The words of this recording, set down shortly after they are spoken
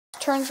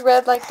turns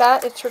red like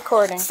that, it's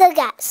recording. So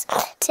guys,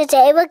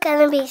 today we're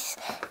gonna be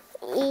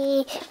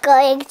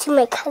going to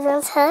my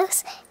cousin's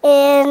house,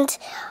 and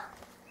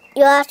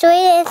you'll have to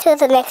wait until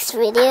the next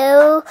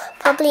video,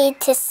 probably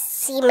to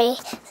see my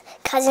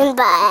cousin,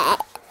 but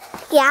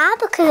yeah,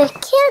 because I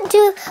can't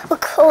do a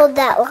cold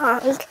that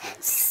long.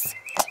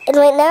 And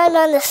right now I'm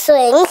on the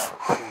swing,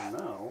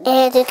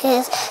 and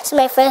because it's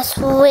my first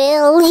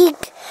really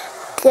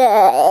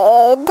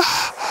good.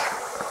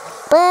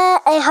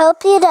 But I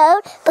hope you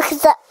don't,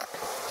 because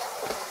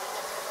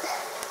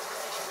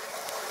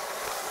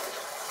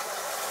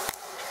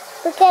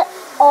look at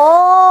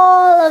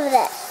all of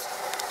this.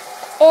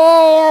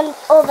 And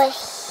over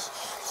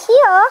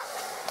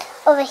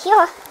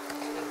here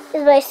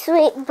is my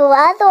sweet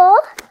brother.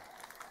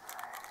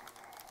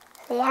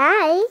 Say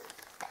hi.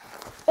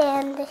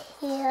 And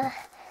here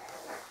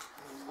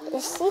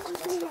is she.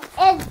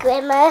 And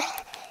Grandma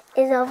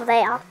is over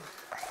there.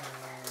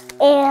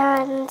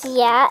 And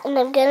yeah, and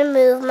I'm gonna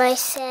move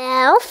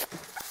myself.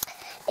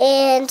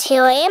 And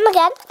here I am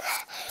again.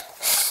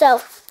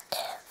 So,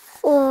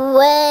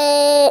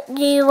 what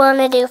do you want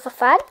to do for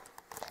fun?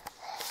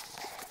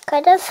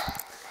 Kind of.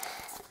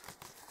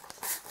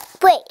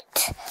 Wait.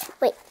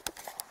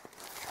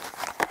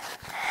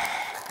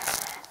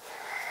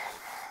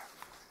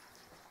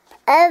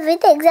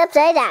 Everything's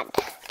upside down.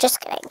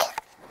 Just kidding.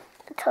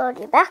 Turn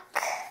you back.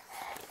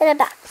 And I'm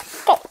back.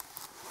 Okay.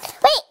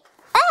 Wait.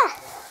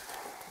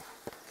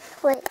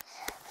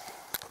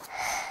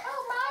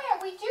 Oh, Maya,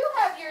 we do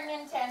have your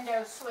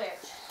Nintendo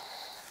Switch.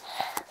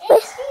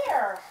 It's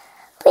here.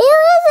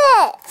 Where is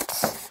it?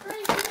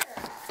 Right here.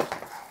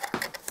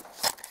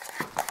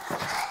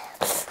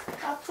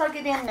 I'll plug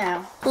it in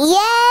now.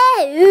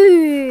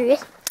 Yeah.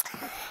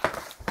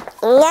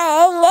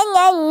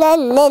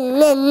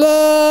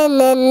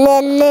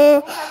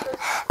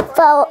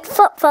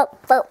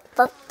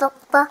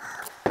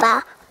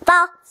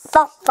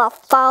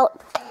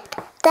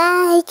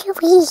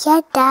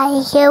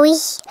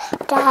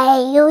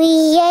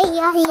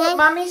 Diarrhea.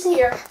 Mommy's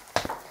here.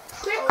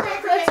 Quick,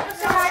 let's go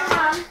say hi,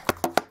 Mom.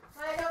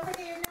 Right over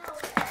to your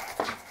nose.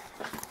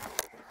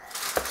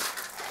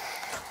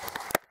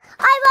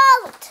 I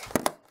won't.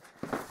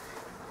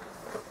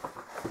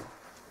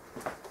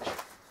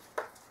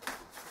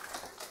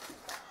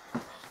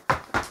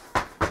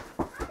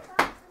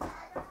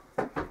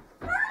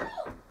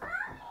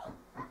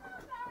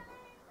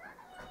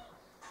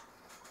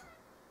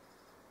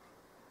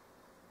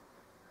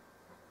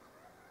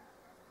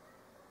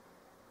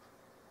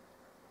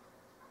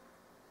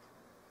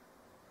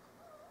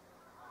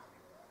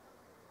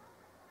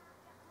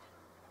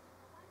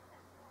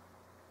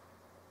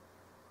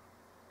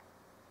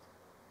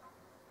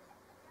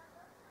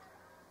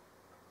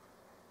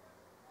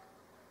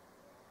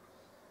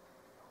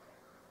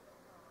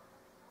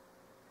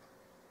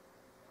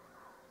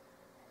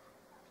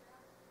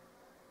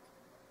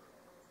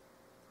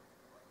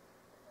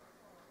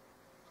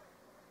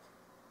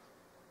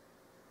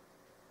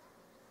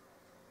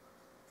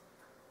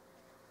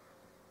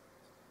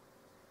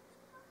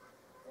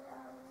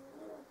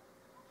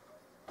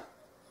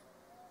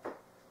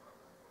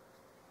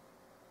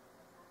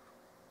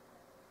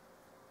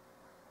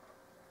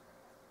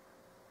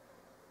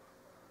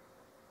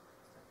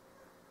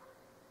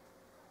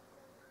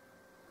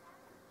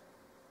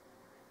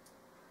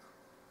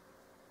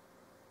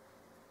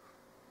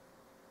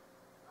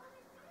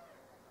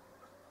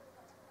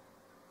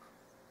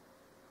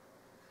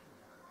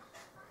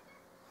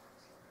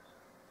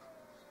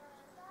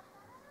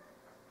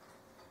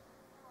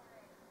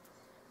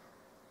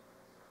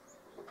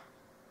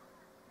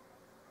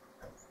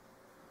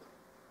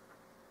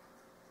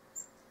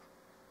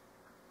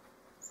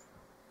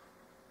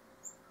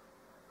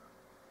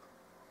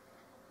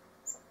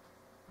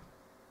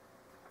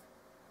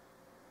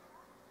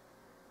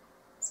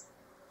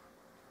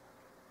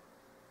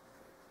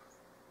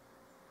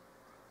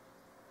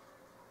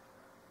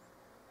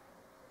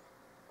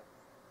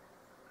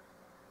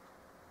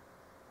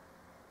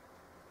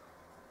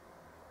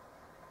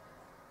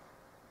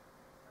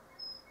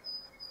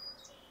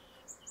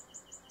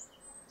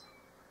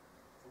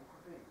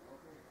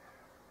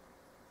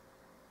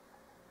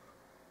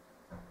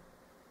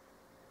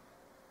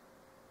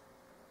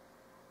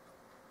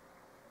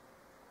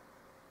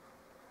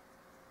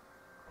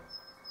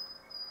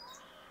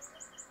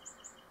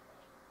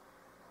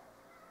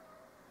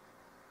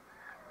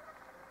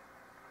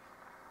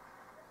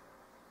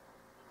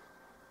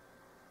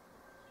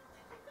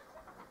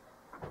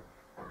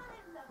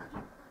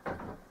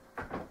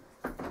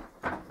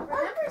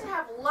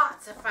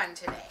 Lots of fun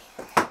today.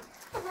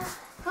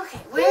 Okay,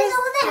 where's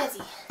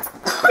Desi?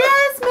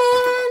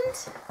 Desmond!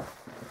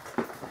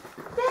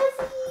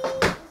 Desi!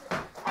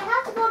 I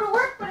have to go to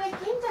work, but I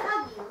came to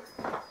hug you.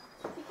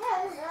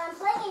 Because I'm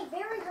playing a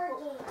very hard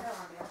game.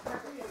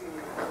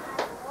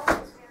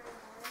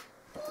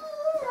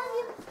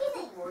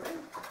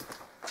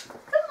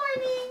 Good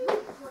morning.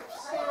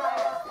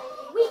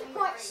 Weak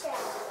point step.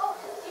 Oh,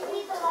 you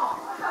need them all.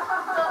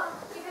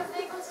 Because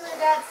they go to their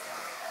dad's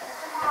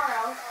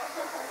tomorrow,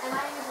 and I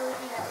usually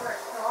eat at work.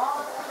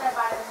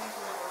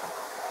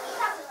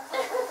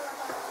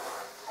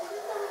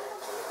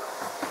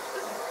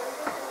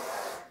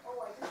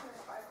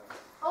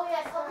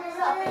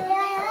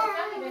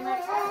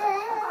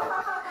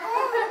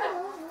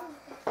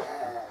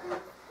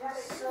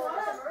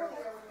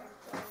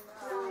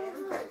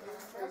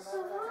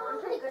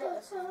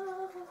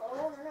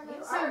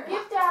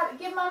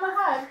 give Mom a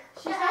hug.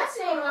 She's not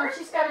staying long.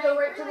 She's got to go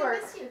right to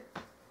work.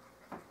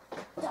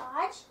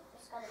 Dodge.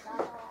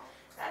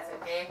 That's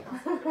okay.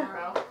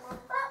 Tomorrow.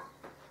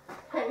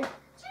 Okay. Do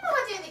you know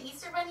what day the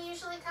Easter Bunny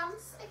usually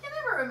comes? I can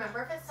never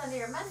remember if it's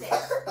Sunday or Monday.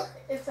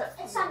 It's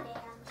Sunday.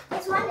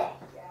 It's Monday.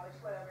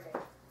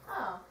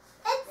 Oh.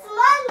 It's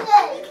I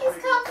Monday. think he's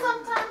come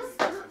sometimes.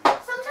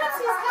 Sometimes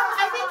he's come.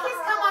 I think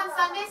he's come on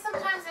Sunday,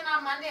 sometimes and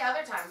on Monday,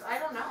 other times. I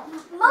don't know.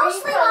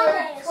 Mostly we colored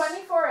Mondays.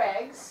 24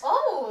 eggs.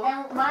 Oh.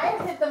 And Maya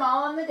hid them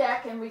all on the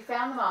deck, and we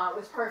found them all. It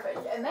was perfect.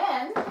 And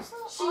then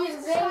she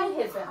and Zane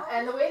hid them.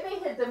 And the way they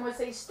hid them was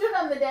they stood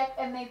on the deck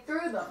and they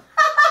threw them.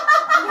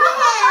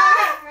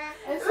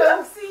 And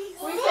so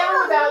we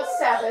found about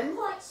 7.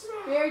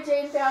 Mary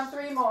Jane found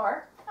 3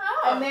 more.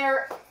 Oh. And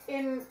they're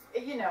in,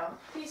 you know,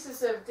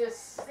 pieces of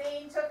just...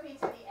 Zane took me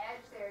to the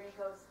edge there and he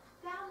goes,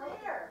 down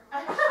there.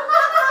 Okay, I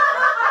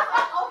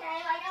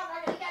know I'm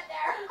gonna get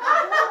there.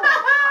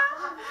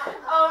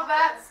 Oh,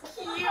 that's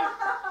cute.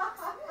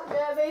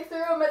 Yeah, they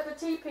threw them at the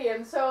teepee,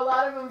 and so a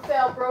lot of them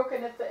fell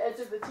broken at the edge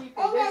of the teepee.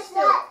 And They're guess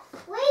still... what?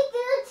 We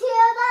do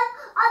tear them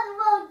on the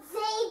road.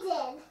 They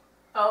did.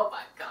 Oh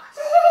my gosh.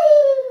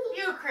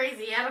 You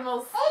crazy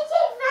animals. And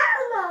she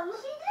found them.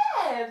 She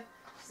did.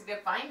 She's a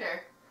good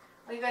finder.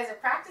 Well, you guys are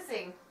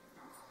practicing.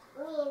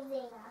 Me and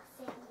Zane are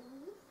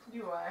Sandy.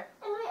 You are.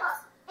 And we are,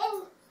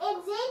 and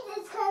Zane's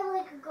is kind of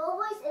like a girl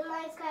voice, and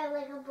mine's kind of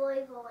like a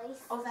boy voice.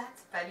 Oh,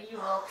 that's funny, you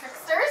little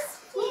tricksters.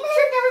 You can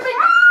trick everybody.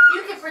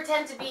 You can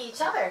pretend to be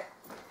each other.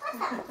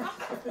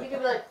 You could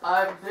be like,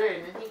 I'm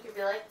Zane, and he could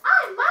be like,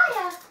 I'm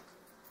Maya.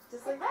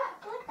 Just like that.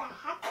 What the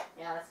heck?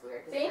 Yeah, that's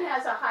weird. isn't Zane it?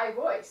 has a high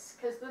voice,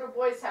 because little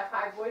boys have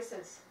high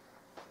voices.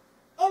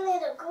 And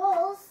little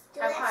girls do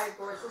Have this. high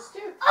voices,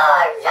 too.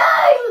 Oh,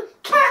 Zane!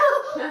 I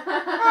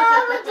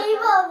have a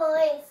deeper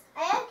voice. I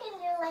can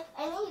do like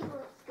any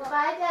voice.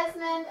 Goodbye,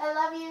 Desmond. I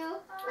love you.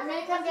 I'm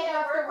going to come get you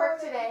after work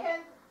today.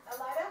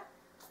 Elida?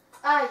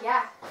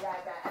 Yeah. Yeah, I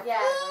bet.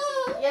 Yeah.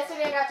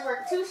 Yesterday I got to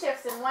work 2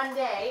 shifts in one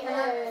day, and Yay.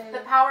 then the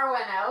power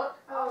went out.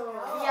 Oh.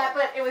 Yeah,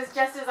 but it was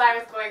just as I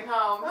was going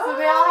home. So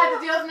we all had to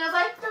deal with it, and I was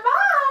like,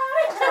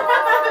 goodbye!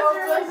 Oh,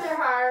 bless your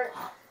heart.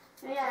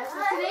 Yeah, so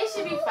today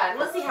should be fun.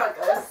 We'll see how it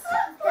goes.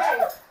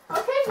 Okay.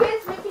 Okay,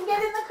 kids, we can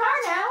get in the car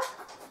now.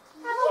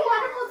 Have a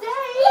wonderful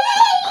day.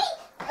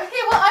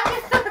 Okay, well, I'm going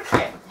to...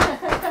 Okay.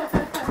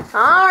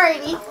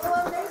 Alrighty.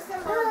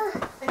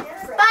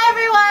 Bye,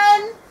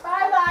 everyone.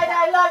 Bye, Lyda.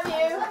 I love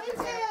you. I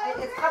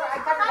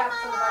covered up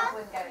so the bugs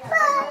wouldn't get it. It's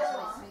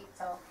really sweet,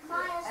 so.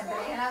 And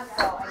banana,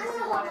 so I just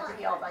didn't want it to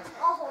be all like,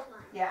 I'll hold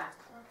mine. yeah.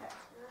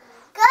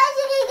 Guys,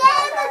 you can get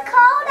in the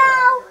car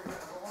now.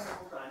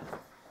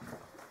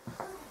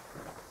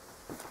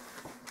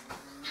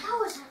 That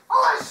was an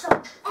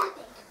awesome,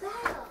 epic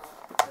battle.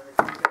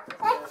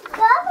 Let's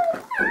go.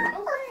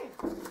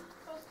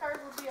 Those cars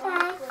will be I on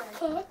the way.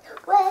 can't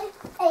wait.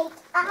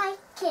 I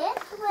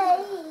can't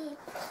wait.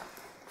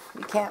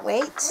 You can't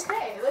wait.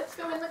 Okay, let's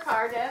go in the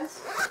car, Des.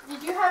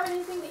 Did you have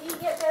anything to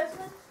eat yet,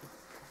 Desmond?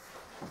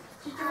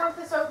 Did you want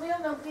this oatmeal?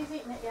 Nobody's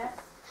eaten it yet.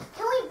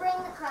 Can we bring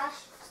the crash?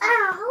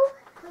 Ow!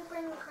 Can we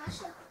bring the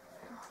crash up?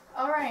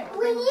 All right.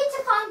 We need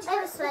to find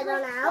Tim's sweater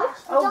now.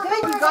 Oh,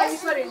 good. You got your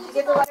sweater. Did you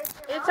get the letter?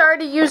 It's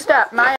already used up. My